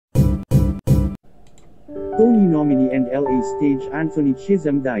Tony nominee and LA stage Anthony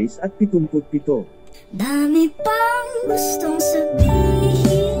Chisholm dies at 77. Dami pang gustong sabihin.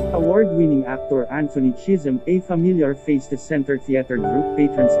 Award-winning actor Anthony Chisholm, a familiar face to Center Theater Group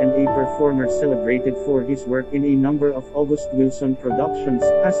patrons and a performer celebrated for his work in a number of August Wilson productions,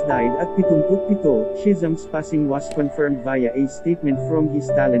 has died at 77. Chisholm's passing was confirmed via a statement from his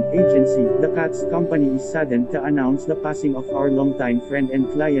talent agency. The Katz company is saddened to announce the passing of our longtime friend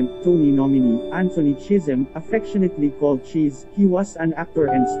and client, Tony nominee, Anthony Chisholm, affectionately called Chiz. He was an actor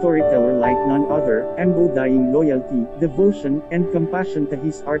and storyteller like none other, embodying loyalty, devotion, and compassion to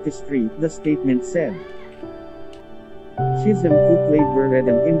his artistry, the statement said. Chisholm, who played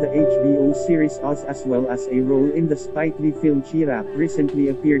Beredem in the HBO series Oz as well as a role in the Spike Lee film Chirac, recently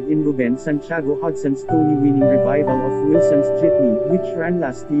appeared in Ruben Santiago Hudson's Tony-winning revival of Wilson's Jitney, which ran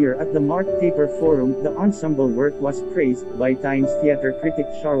last year at the Mark Taper Forum. The ensemble work was praised by Times theater critic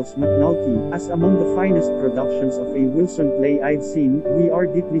Charles McNulty as among the finest productions of a Wilson play I've seen. We are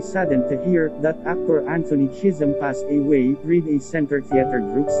deeply saddened to hear that actor Anthony Chisholm passed away, read a Center Theater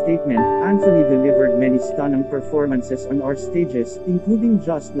Group statement. Anthony delivered many stunning performances on our stages, including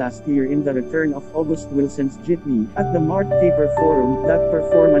just last year in the return of August Wilson's Jitney at the Mark Taper Forum. That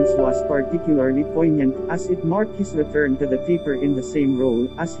performance was particularly poignant, as it marked his return to the Taper in the same role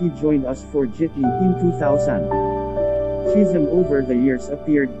as he joined us for Jitney in 2000. Chisholm over the years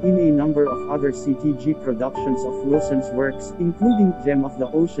appeared in a number of other CTG productions of Wilson's works, including Gem of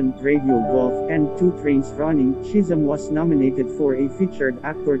the Ocean, Radio Golf, and Two Trains Running. Chisholm was nominated for a featured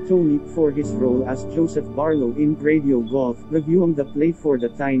actor Tony for his role as Joseph Barlow in Radio Golf. Reviewing the play for the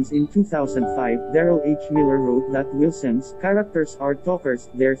Times in 2005, Daryl H. Miller wrote that Wilson's characters are talkers,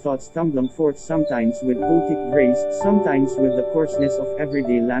 their thoughts tumbling forth sometimes with poetic grace, sometimes with the coarseness of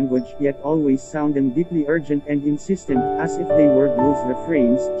everyday language, yet always sounding deeply urgent and insistent, as if they were blues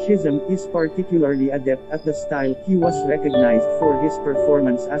refrains. Chisholm is particularly adept at the style. He was recognized for his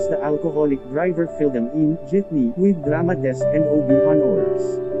performance as the alcoholic driver Phildem in Jitney, with drama desk and OB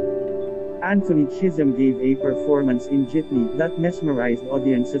honors. Anthony Chisholm gave a performance in Jitney that mesmerized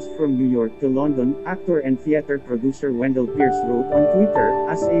audiences from New York to London. Actor and theater producer Wendell Pierce wrote on Twitter,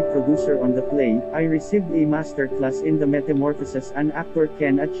 as a producer on the play, I received a masterclass in the metamorphosis an actor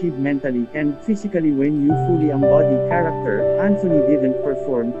can achieve mentally and physically when you fully embody character. Anthony didn't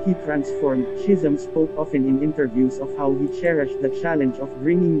perform, he transformed. Chisholm spoke often in interviews of how he cherished the challenge of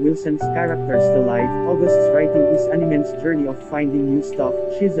bringing Wilson's characters to life. August's writing is an immense journey of finding new stuff,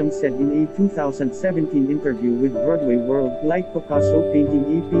 Chisholm said in a 2017 interview with Broadway World. Like Picasso painting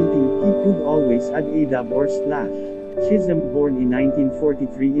a painting, he could always add a dab or splash. Chisholm, born in 1943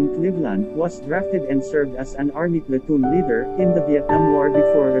 in Cleveland, was drafted and served as an Army platoon leader in the Vietnam War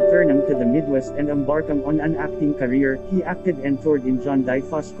before returning to the Midwest and embarking on an acting career. He acted and toured in John Die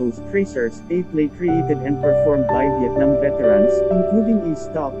Fosco's Tracers, a play created and performed by Vietnam veterans, including a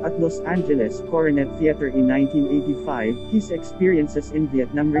stop at Los Angeles Coronet Theater in 1985. His experiences in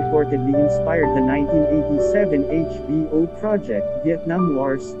Vietnam reportedly inspired the 1987 HBO project, Vietnam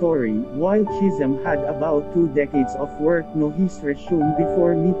War Story. While Chisholm had about 2 decades of work no his resume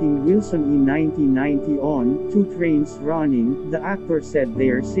before meeting Wilson in 1990 on Two Trains Running, the actor said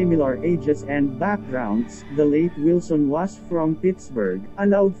their similar ages and backgrounds, the late Wilson was from Pittsburgh,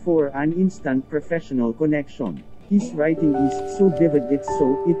 allowed for an instant professional connection. His writing is so vivid it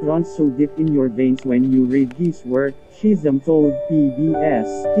runs so deep in your veins when you read his work, Chisholm told PBS.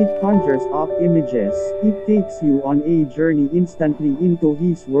 It conjures up images, it takes you on a journey instantly into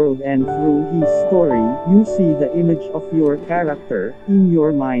his world and through his story, you see the image of your character, in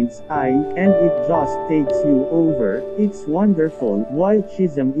your mind's eye, and it just takes you over. It's wonderful. While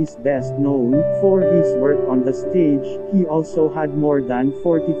Chisholm is best known for his work on the stage, he also had more than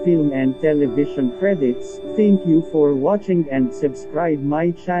 40 film and television credits. Thank you for watching and subscribe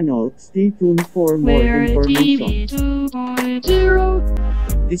my channel. Stay tuned for more information.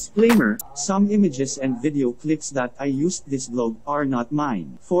 Disclaimer, some images and video clips that I used this blog are not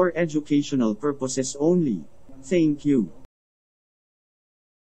mine, for educational purposes only. Thank you.